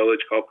this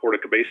village called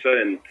Puerto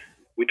Cabeza, and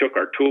we took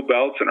our tool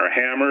belts and our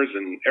hammers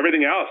and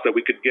everything else that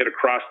we could get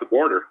across the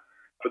border.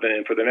 For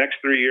the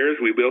next 3 years,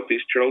 we built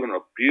these children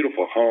a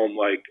beautiful home,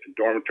 like a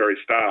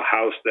dormitory-style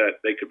house that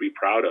they could be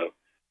proud of.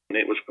 And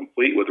it was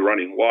complete with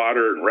running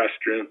water and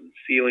restrooms and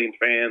ceiling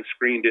fans,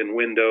 screened-in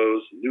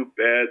windows, new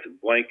beds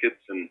and blankets.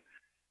 And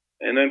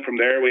then from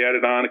there, we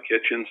added on a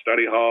kitchen,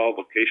 study hall,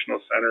 vocational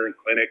center, and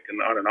clinic,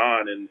 and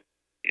on. And,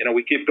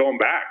 we keep going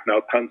back.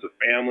 Now tons of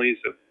families,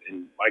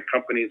 and my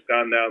company's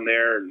gone down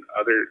there, and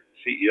other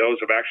CEOs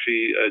have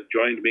actually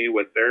joined me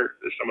with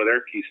some of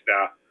their key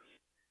staff.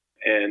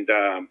 And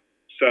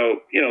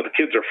so, the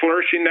kids are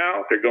flourishing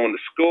now. They're going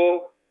to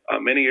school.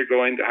 Many are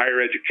going to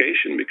higher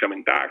education,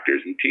 becoming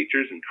doctors and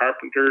teachers and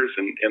carpenters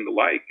and the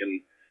like.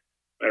 And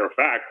matter of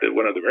fact, that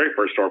one of the very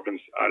first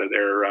orphans out of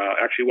there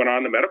actually went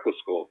on to medical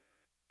school,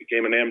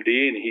 became an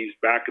MD, and he's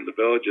back in the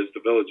village as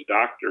the village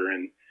doctor.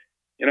 And,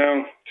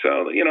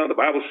 the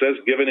Bible says,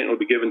 given it will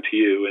be given to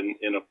you, and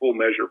in a full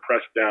measure,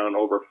 pressed down,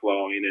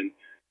 overflowing. And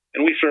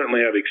we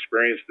certainly have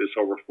experienced this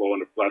overflow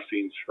of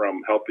blessings from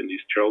helping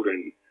these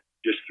children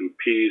just through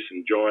peace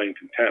and joy and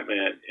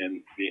contentment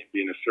and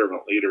being a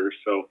servant leader.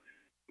 So,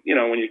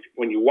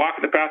 when you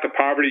walk in the path of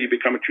poverty, you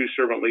become a true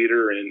servant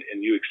leader, and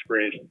you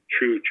experience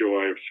true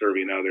joy of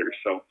serving others.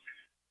 So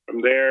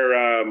from there,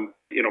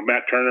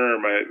 Matt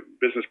Turner, my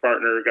business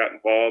partner, got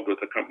involved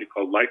with a company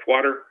called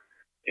LifeWater,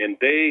 and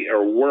they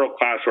are a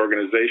world-class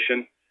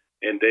organization,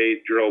 and they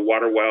drill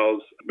water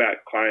wells.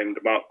 Matt climbed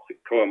Mount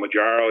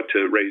Kilimanjaro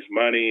to raise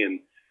money, and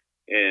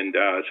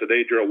so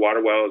they drill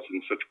water wells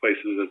in such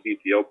places as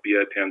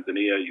Ethiopia,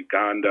 Tanzania,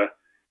 Uganda.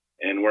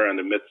 And we're in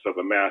the midst of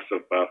a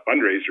massive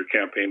fundraiser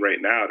campaign right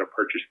now to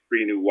purchase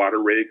 3 new water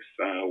rigs,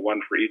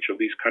 one for each of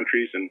these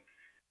countries. And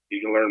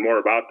you can learn more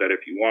about that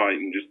if you want.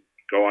 You can just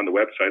go on the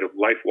website of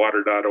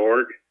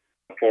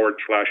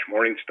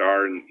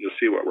lifewater.org/Morningstar, and you'll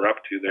see what we're up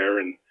to there.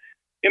 And,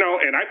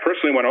 and I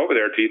personally went over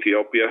there to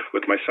Ethiopia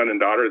with my son and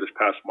daughter this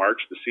past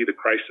March to see the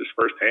crisis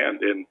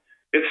firsthand. And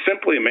it's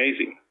simply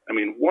amazing. I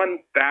mean,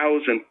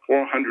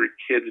 1,400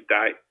 kids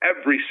die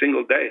every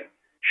single day,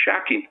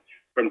 shocking,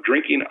 from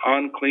drinking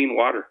unclean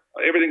water.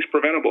 Everything's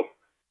preventable,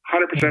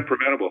 100%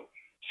 preventable.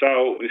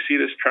 So you see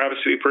this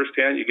travesty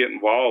firsthand, you get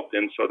involved,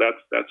 and so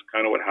that's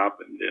kind of what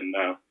happened. And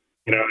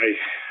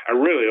I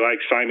really like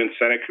Simon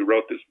Sinek, who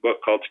wrote this book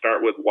called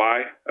Start With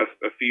Why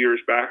a few years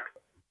back.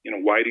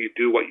 Why do you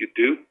do what you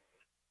do?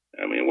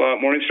 I mean, well,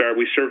 at Morningstar,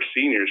 we serve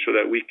seniors so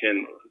that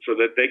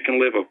they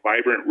can live a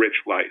vibrant, rich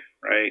life,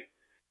 right?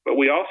 But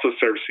we also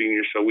serve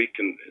seniors so we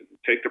can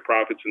take the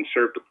profits and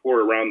serve the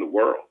poor around the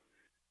world.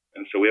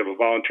 And so we have a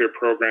volunteer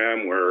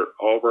program where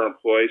all of our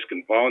employees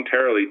can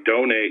voluntarily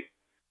donate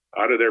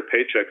out of their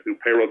paycheck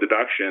through payroll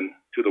deduction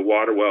to the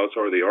water wells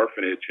or the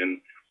orphanage. And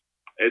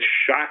it's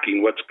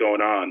shocking what's going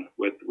on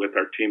with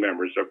our team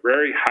members. A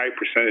very high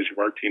percentage of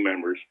our team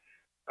members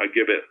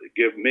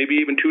give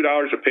maybe even $2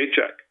 a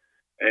paycheck.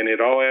 And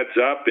it all adds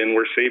up, and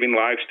we're saving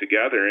lives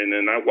together. And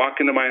then I walk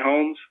into my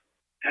homes,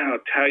 and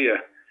I'll tell you,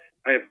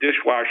 I have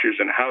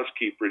dishwashers and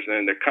housekeepers,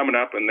 and they're coming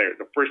up, and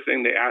the first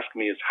thing they ask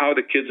me is, how are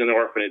the kids in the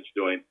orphanage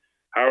doing?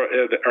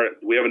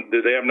 Do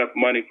they have enough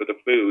money for the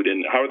food?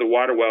 And how are the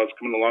water wells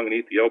coming along in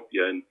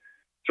Ethiopia? And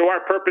so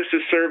our purpose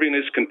is serving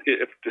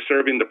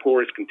the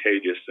poor is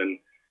contagious.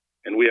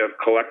 And we have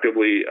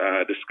collectively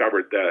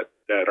discovered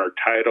that our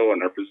title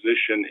and our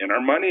position and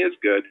our money is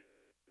good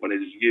when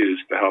it is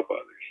used to help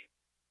others.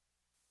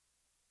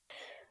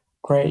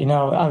 Great.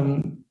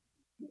 I'm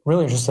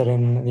really interested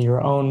in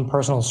your own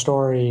personal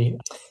story.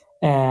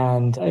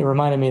 And it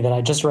reminded me that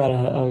I just read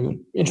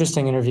an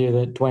interesting interview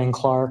that Dwayne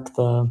Clark,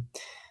 the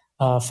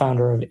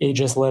founder of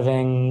Aegis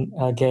Living,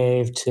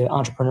 gave to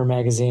Entrepreneur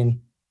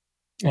Magazine.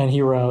 And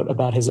he wrote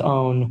about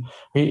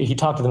he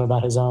talked to them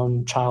about his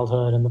own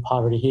childhood and the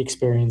poverty he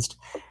experienced.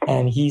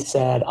 And he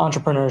said,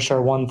 entrepreneurs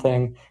share one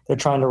thing: they're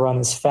trying to run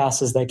as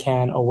fast as they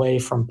can away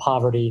from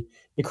poverty.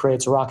 It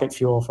creates rocket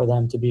fuel for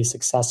them to be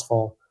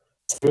successful.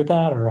 Do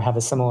that or have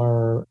a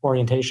similar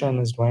orientation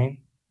as Dwayne?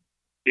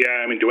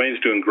 Yeah, I mean,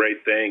 Dwayne's doing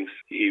great things.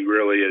 He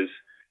really is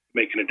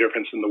making a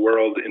difference in the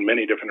world in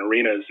many different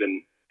arenas.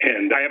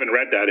 And I haven't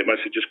read that. It must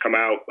have just come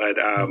out. But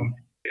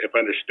if I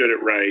understood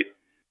it right,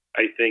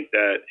 I think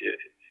that,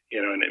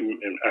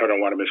 and I don't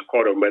want to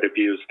misquote him, but if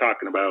he was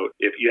talking about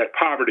if you had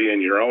poverty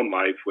in your own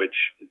life, which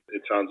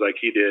it sounds like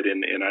he did,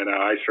 and I know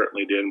I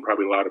certainly did, and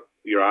probably a lot of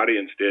your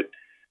audience did,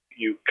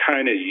 you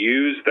kind of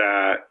use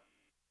that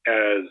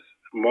as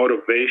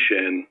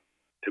motivation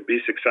to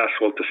be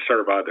successful, to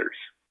serve others.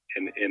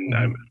 And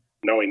I'm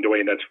knowing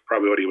Dwayne, that's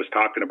probably what he was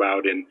talking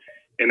about. And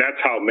that's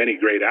how many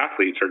great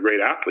athletes are great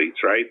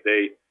athletes, right?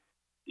 They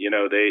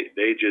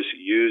just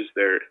use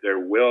their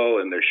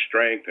will and their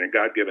strength and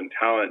God-given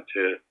talent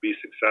to be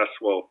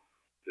successful,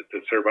 to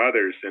serve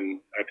others. And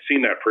I've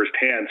seen that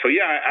firsthand. So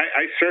yeah,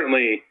 I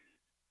certainly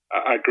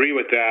agree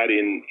with that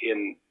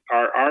in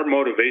our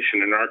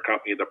motivation in our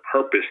company, the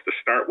purpose, to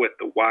start with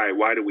the why.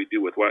 Why do we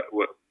do with what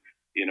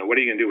are you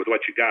going to do with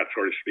what you got,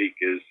 so to speak,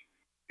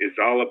 is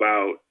all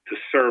about to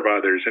serve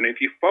others. And if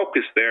you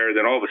focus there,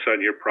 then all of a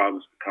sudden your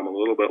problems become a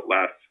little bit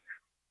less.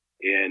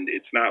 And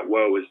it's not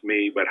woe is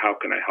me, but how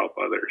can I help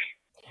others?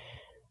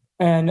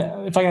 And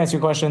if I can ask you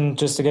a question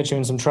just to get you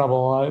in some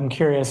trouble, I'm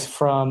curious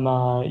from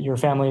your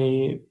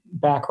family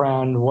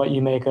background, what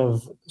you make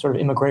of sort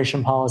of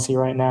immigration policy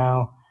right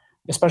now,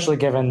 especially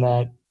given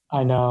that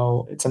I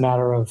know it's a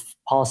matter of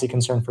policy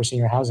concern for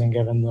senior housing,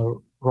 given the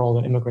role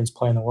that immigrants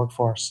play in the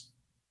workforce.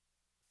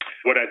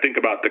 What I think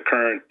about the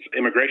current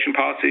immigration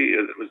policy,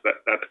 was that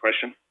the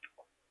question?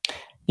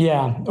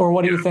 Yeah. Or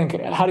what do you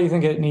think? How do you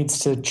think it needs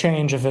to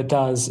change, if it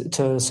does,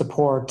 to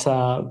support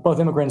both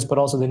immigrants, but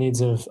also the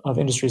needs of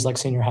industries like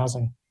senior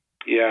housing?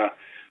 Yeah.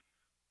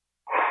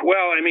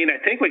 Well, I mean,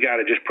 I think we got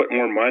to just put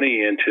more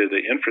money into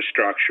the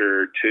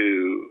infrastructure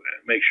to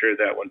make sure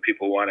that when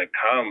people want to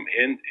come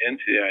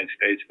into the United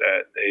States,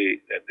 that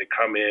they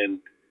come in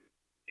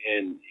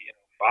and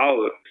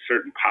follow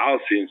certain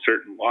policy and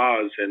certain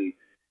laws. And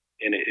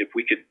if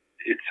we could,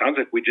 it sounds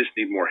like we just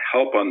need more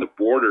help on the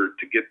border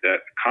to get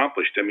that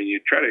accomplished. I mean, you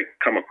try to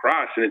come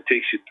across and it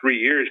takes you 3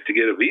 years to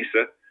get a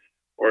visa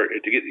or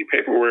to get your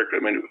paperwork. I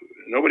mean,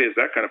 nobody has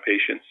that kind of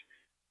patience.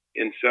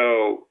 And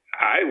so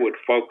I would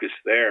focus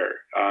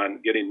there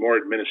on getting more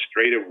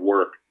administrative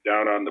work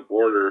down on the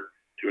border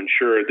to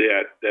ensure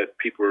that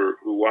people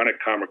who want to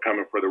come are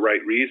coming for the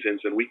right reasons,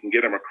 and we can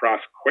get them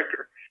across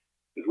quicker.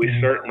 Because we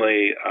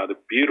certainly, the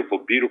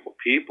beautiful, beautiful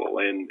people,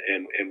 and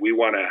we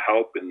want to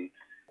help and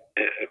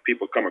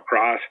people come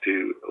across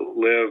to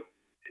live,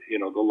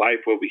 the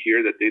life over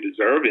here that they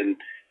deserve, and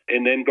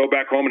then go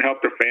back home and help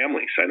their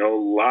families. I know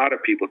a lot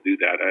of people do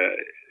that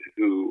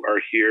who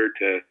are here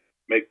to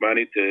make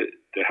money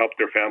to help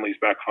their families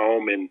back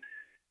home, and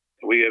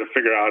we got to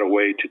figure out a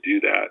way to do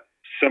that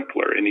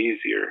simpler and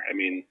easier. I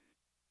mean,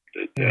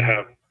 to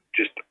have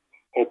just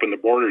open the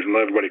borders and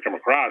let everybody come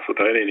across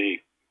without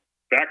any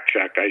back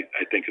check,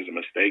 I think is a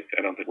mistake.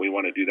 I don't think we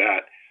want to do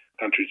that.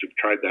 Countries have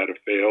tried that, have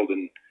failed,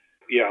 and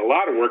yeah, a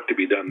lot of work to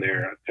be done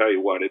there. I'll tell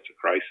you what, it's a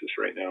crisis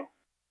right now.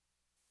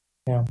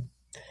 Yeah.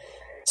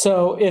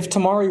 So if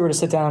tomorrow you were to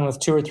sit down with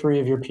 2 or 3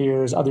 of your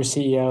peers, other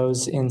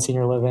CEOs in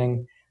senior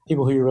living,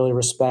 people who you really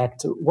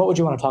respect, what would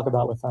you want to talk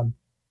about with them?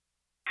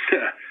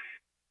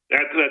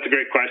 That's a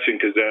great question,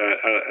 because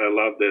I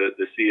love the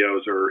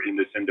CEOs who are in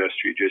this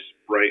industry, just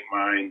bright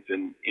minds.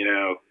 And,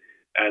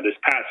 this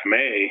past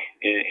May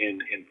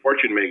in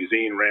Fortune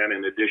magazine ran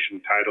an edition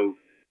titled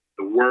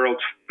The World's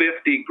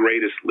 50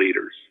 Greatest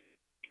Leaders.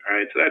 All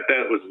right, so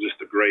that was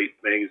just a great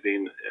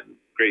magazine and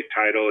great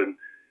title. And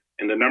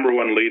the number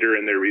one leader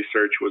in their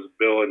research was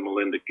Bill and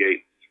Melinda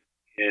Gates.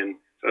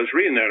 And so I was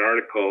reading that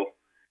article,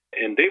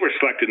 and they were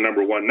selected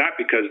number one, not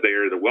because they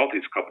are the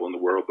wealthiest couple in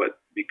the world,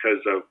 but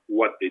because of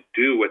what they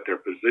do with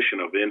their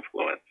position of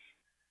influence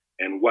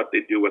and what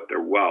they do with their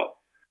wealth.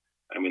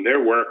 I mean,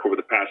 their work over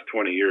the past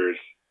 20 years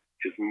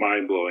is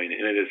mind-blowing,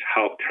 and it has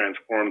helped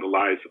transform the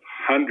lives of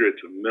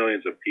hundreds of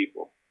millions of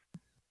people,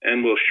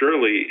 and will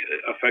surely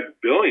affect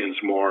billions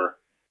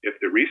more if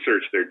the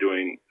research they're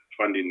doing,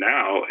 funding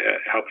now,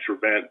 helps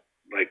prevent,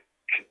 like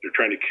they're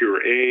trying to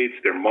cure AIDS,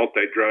 they're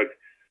multi-drug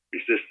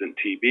resistant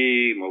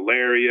TB,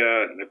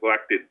 malaria,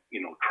 neglected,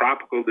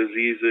 tropical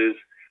diseases,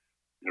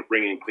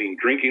 bringing clean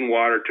drinking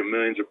water to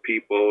millions of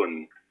people,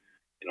 and,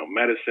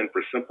 medicine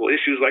for simple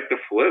issues like the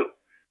flu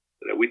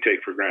that we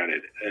take for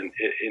granted. And,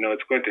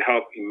 it's going to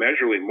help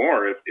immeasurably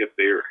more if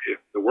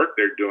the work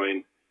they're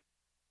doing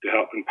to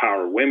help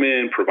empower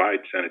women, provide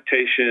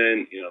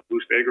sanitation,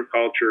 boost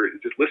agriculture.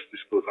 The list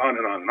just goes on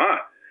and on and on.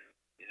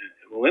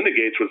 Melinda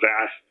Gates was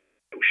asked,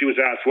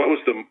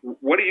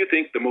 what do you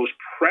think the most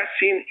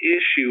pressing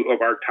issue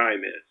of our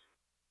time is?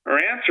 Her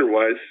answer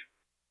was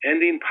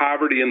ending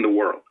poverty in the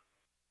world,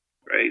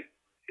 right?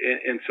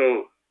 And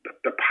so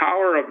the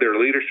power of their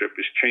leadership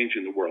is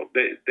changing the world.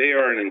 They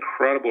are an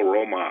incredible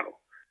role model.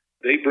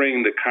 They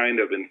bring the kind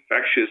of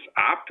infectious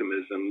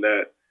optimism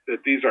that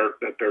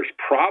there's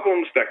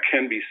problems that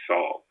can be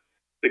solved.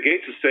 The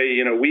Gateses say,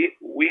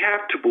 we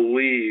have to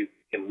believe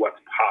in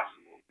what's possible.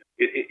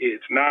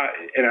 It's not,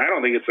 and I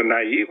don't think it's a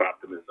naive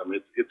optimism.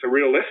 It's a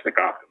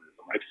realistic optimism.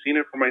 I've seen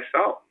it for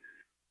myself.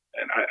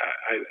 And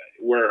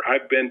where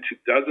I've been to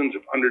dozens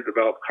of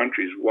underdeveloped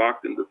countries,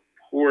 walked in the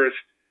poorest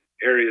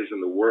areas in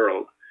the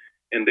world,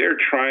 and they're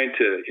trying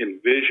to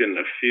envision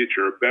a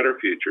future, a better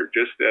future,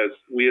 just as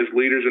we as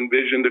leaders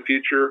envision the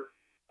future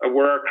of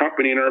where our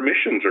company and our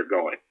missions are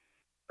going,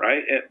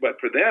 right? But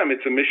for them,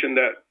 it's a mission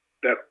that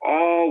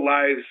all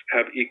lives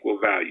have equal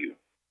value,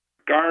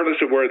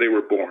 regardless of where they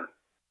were born.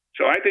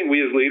 So I think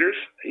we as leaders,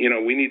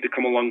 we need to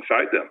come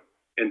alongside them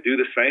and do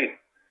the same.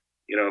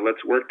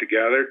 Let's work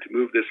together to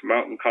move this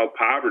mountain called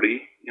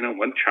poverty,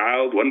 one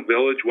child, one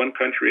village, one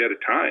country at a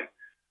time.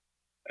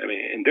 I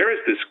mean, and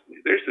there's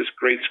this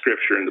great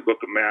scripture in the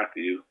book of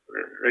Matthew,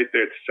 right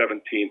there at the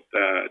 17th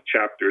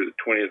chapter, the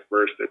 20th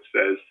verse, that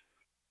says,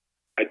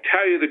 I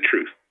tell you the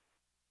truth.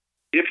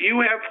 If you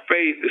have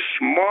faith as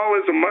small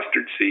as a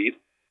mustard seed,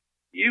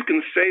 you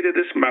can say to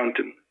this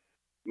mountain,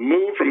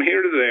 move from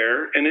here to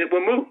there, and it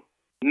will move.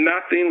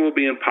 Nothing will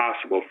be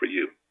impossible for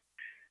you.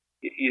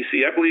 You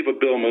see, I believe what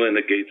Bill and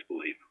Melinda Gates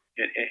believe.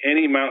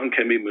 Any mountain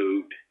can be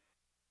moved,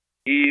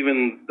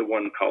 even the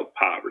one called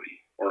poverty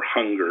or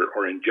hunger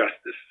or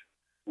injustice.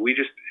 We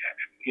just,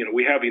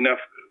 we have enough.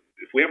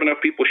 If we have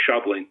enough people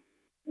shoveling,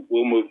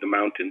 we'll move the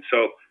mountain.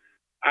 So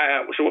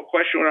what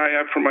question would I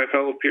have for my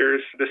fellow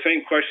peers? The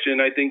same question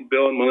I think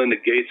Bill and Melinda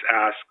Gates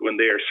ask when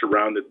they are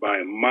surrounded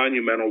by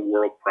monumental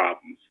world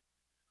problems.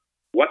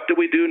 What do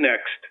we do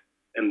next?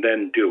 And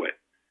then do it.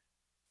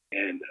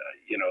 And,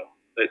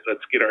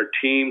 let's get our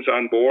teams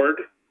on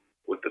board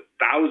with the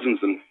thousands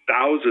and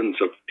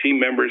thousands of team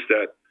members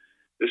that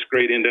this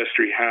great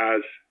industry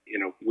has.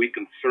 We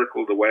can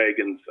circle the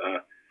wagons.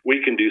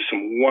 We can do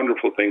some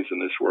wonderful things in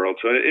this world.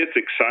 So it's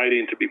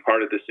exciting to be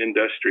part of this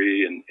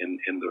industry and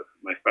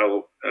my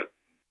fellow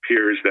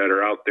peers that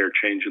are out there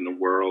changing the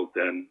world,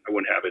 and I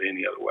wouldn't have it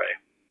any other way.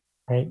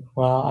 Great.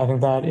 Well, I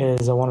think that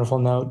is a wonderful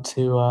note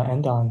to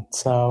end on.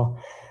 So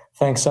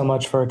thanks so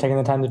much for taking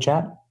the time to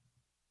chat.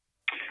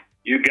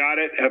 You got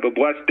it. Have a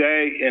blessed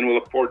day, and we'll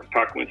look forward to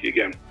talking with you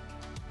again.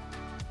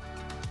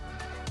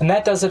 And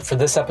that does it for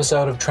this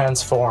episode of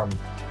Transform.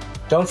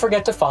 Don't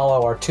forget to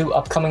follow our 2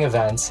 upcoming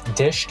events,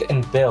 Dished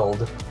and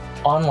Build,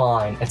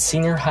 online at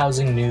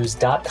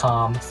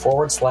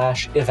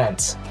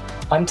seniorhousingnews.com/events.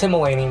 I'm Tim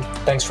Mullaney.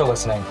 Thanks for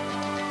listening.